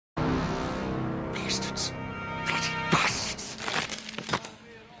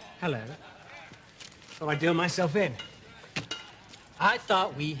Hello. Thought I'd deal myself in. I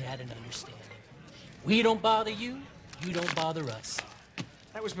thought we had an understanding. We don't bother you, you don't bother us.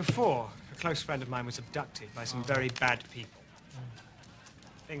 That was before a close friend of mine was abducted by some very bad people.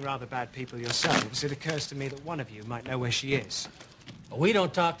 Being rather bad people yourselves, it occurs to me that one of you might know where she is. But we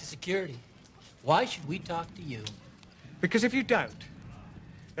don't talk to security. Why should we talk to you? Because if you don't,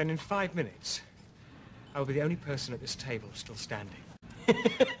 then in 5 minutes, I will be the only person at this table still standing.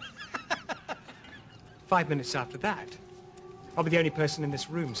 5 minutes after that, I'll be the only person in this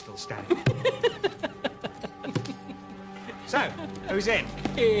room still standing. So, who's in?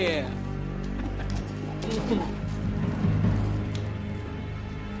 Yeah.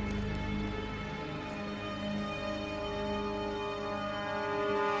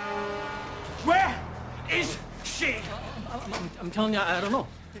 Where is she? I'm telling you, I don't know.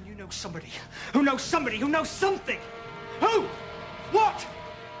 Then you know somebody who knows somebody who knows something. Who? What?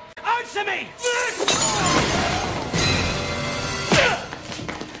 Answer me!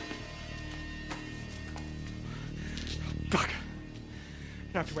 Fuck.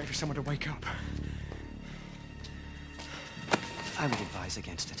 You have to wait for someone to wake up. I would advise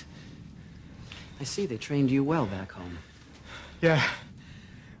against it. I see they trained you well back home. Yeah.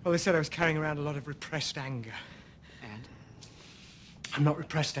 Well, they said I was carrying around a lot of repressed anger. And? I'm not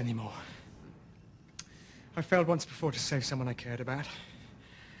repressed anymore. I failed once before to save someone I cared about.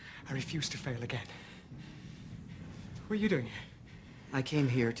 I refuse to fail again. What are you doing here? I came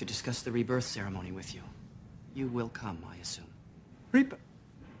here to discuss the rebirth ceremony with you. You will come, I assume. Why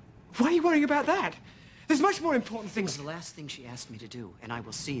are you worrying about that? There's much more important It things. was the last thing she asked me to do, and I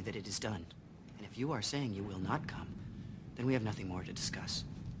will see that it is done. And if you are saying you will not come, then we have nothing more to discuss.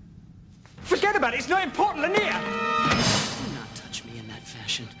 Forget about it. It's not important, Lanier. Do not touch me in that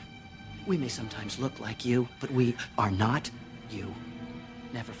fashion. We may sometimes look like you, but we are not you.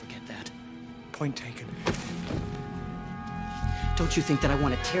 Never forget that. Point taken. Don't you think that I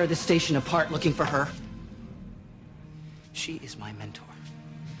want to tear this station apart looking for her? She is my mentor,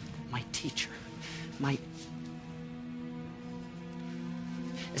 my teacher,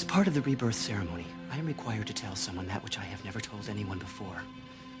 As part of the rebirth ceremony, I am required to tell someone that which I have never told anyone before.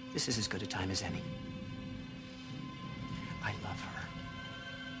 This is as good a time as any. I love her.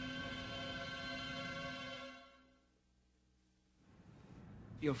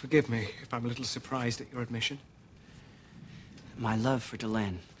 You'll forgive me if I'm a little surprised at your admission. My love for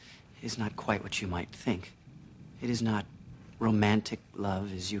Delenn is not quite what you might think. It is not romantic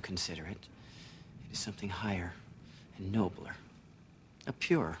love as you consider it. It is something higher and nobler. A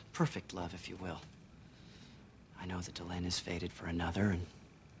pure, perfect love, if you will. I know that Delenn is fated for another, and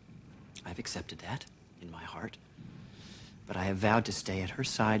I've accepted that in my heart. But I have vowed to stay at her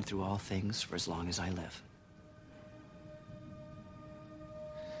side through all things for as long as I live.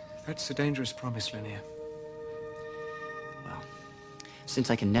 That's a dangerous promise, Lanier. Well, since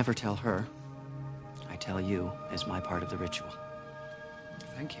I can never tell her, I tell you as my part of the ritual.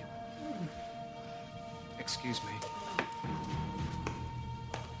 Thank you. Excuse me.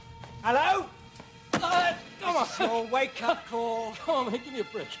 Hello? Come on. Small wake-up call. Come on, man, give me a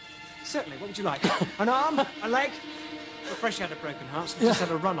break. Certainly. What would you like? An arm? A leg? We're fresh out of broken hearts. We just had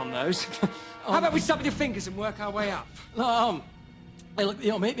a run on those. How about we start with your fingers and work our way up? Hey, look, you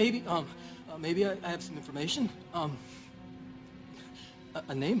know, maybe I have some information.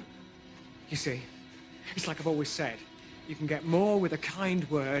 A name? You see, it's like I've always said. You can get more with a kind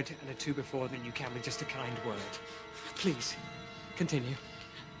word and a two before than you can with just a kind word. Please, continue.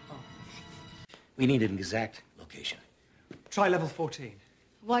 We need an exact location. Try level 14.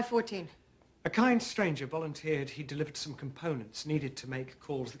 Why 14? A kind stranger volunteered he delivered some components needed to make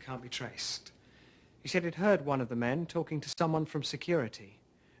calls that can't be traced. He said he'd heard one of the men talking to someone from security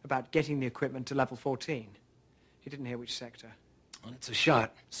about getting the equipment to level 14. He didn't hear which sector. Well, it's a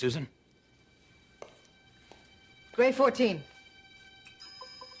shot. Susan? Gray 14.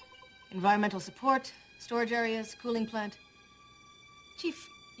 Environmental support, storage areas, cooling plant. Chief,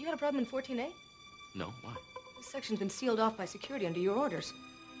 you had a problem in 14A? No, why? This section's been sealed off by security under your orders.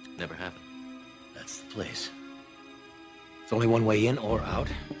 Never happened. That's the place. It's only one way in or out.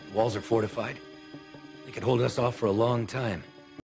 The walls are fortified. They could hold us off for a long time.